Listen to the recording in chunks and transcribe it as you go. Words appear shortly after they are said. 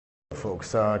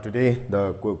Folks, today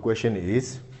the question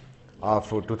is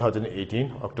for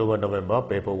 2018 October-November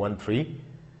paper 1-3,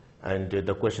 and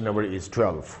the question number is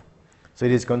 12. So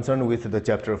it is concerned with the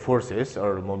chapter forces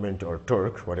or moment or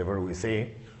torque, whatever we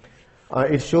say.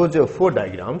 It shows 4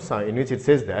 diagrams in which it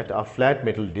says that a flat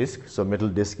metal disc, so metal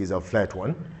disc is a flat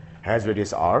one, has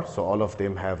radius r, so all of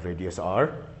them have radius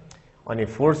r. On a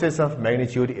forces of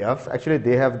magnitude f, actually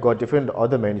they have got different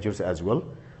other magnitudes as well,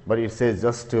 but it says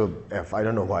just f, I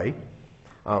don't know why.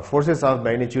 Forces of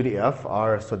magnitude f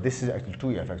are, so this is actually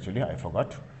 2f actually, I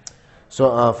forgot.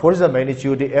 So forces of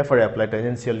magnitude f are applied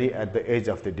tangentially at the edge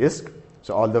of the disc.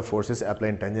 So all the forces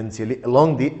applied tangentially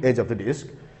along the edge of the disc,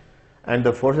 and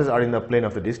the forces are in the plane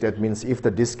of the disc. That means if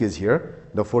the disc is here,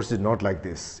 the force is not like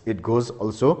this. It goes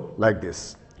also like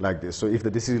this, like this. So if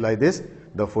the disc is like this,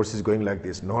 the force is going like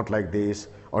this, not like this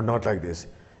or not like this.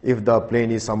 If the plane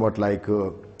is somewhat like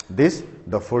this,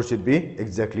 the force should be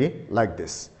exactly like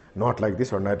this, not like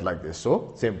this or not like this.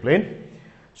 So same plane.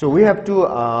 So we have to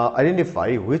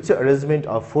identify which arrangement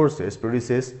of forces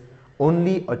produces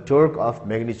only a torque of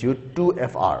magnitude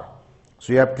 2Fr.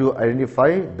 So you have to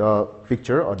identify the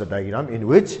picture or the diagram in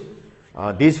which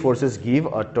these forces give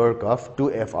a torque of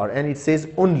 2Fr, and it says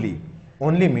only.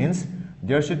 Only means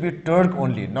there should be torque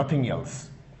only, nothing else.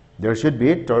 There should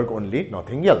be torque only,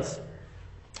 nothing else.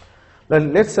 Now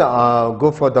let's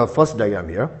go for the first diagram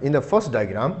here. In the first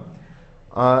diagram,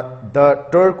 the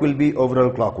torque will be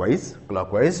overall clockwise.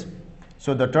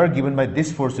 So the torque given by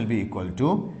this force will be equal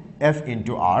to F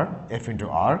into R.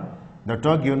 The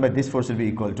torque given by this force will be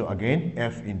equal to again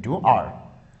F into R.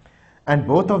 And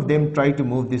both of them try to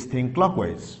move this thing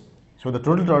clockwise. So the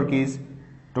total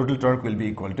torque will be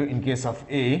equal to, in case of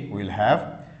A, we will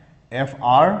have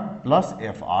Fr plus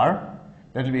Fr,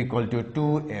 that will be equal to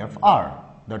 2Fr.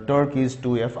 The torque is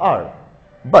 2Fr.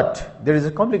 But there is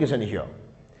a complication here.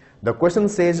 The question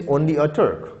says only a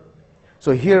torque.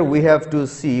 So here we have to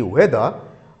see whether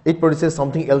it produces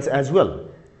something else as well.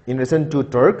 In relation to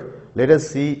torque, let us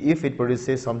see if it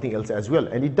produces something else as well,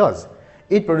 and it does.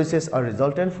 It produces a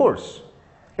resultant force.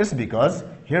 It's because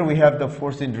here we have the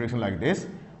force in direction like this.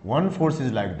 One force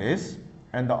is like this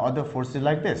and the other force is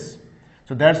like this.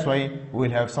 So that's why we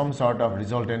will have some sort of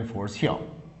resultant force here.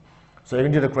 So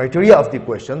according to the criteria of the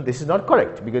question, this is not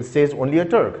correct because it says only a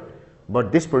torque,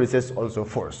 but this produces also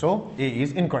force. So A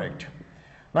is incorrect.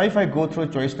 Now if I go through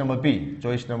choice number B.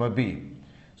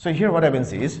 So here what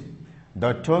happens is,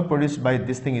 the torque produced by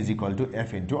this thing is equal to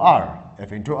F into R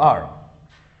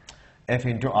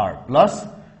plus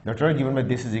the torque given by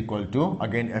this is equal to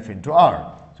again F into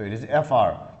R. So it is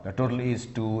Fr. The total is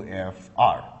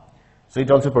 2Fr. So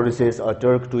it also produces a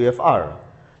torque 2Fr.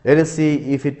 Let us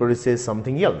see if it produces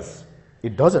something else.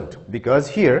 It doesn't, because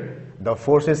here the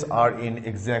forces are in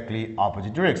exactly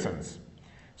opposite directions.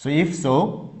 So if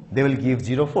so, they will give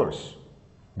zero force.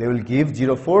 They will give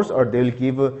zero force, or they will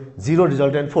give zero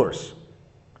resultant force.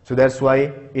 So that's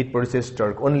why it produces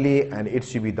torque only, and it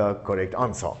should be the correct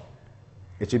answer.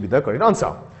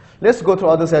 Let's go through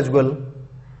others as well.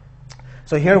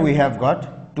 So here we have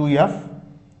got 2F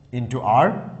into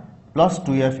R plus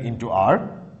 2F into R.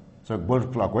 So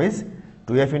both clockwise.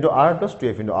 2F into R plus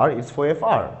 2F into R is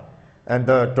 4Fr. And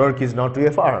the torque is not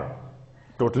 2Fr.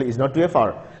 Total is not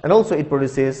 2Fr. And also it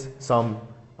produces some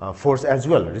force as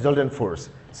well, resultant force,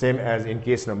 same as in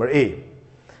case number A.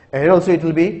 And also it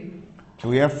will be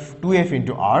 2F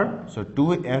into R. So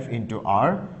 2F into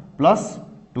R plus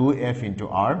 2F into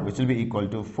R, which will be equal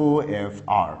to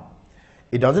 4Fr.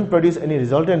 It doesn't produce any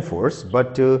resultant force,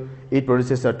 but it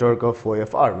produces a torque of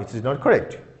 4Fr, which is not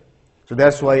correct. So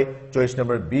that's why choice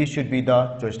number B should be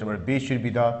the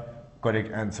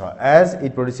correct answer, as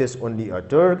it produces only a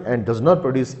torque and does not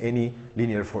produce any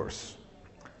linear force.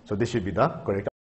 So this should be the correct answer.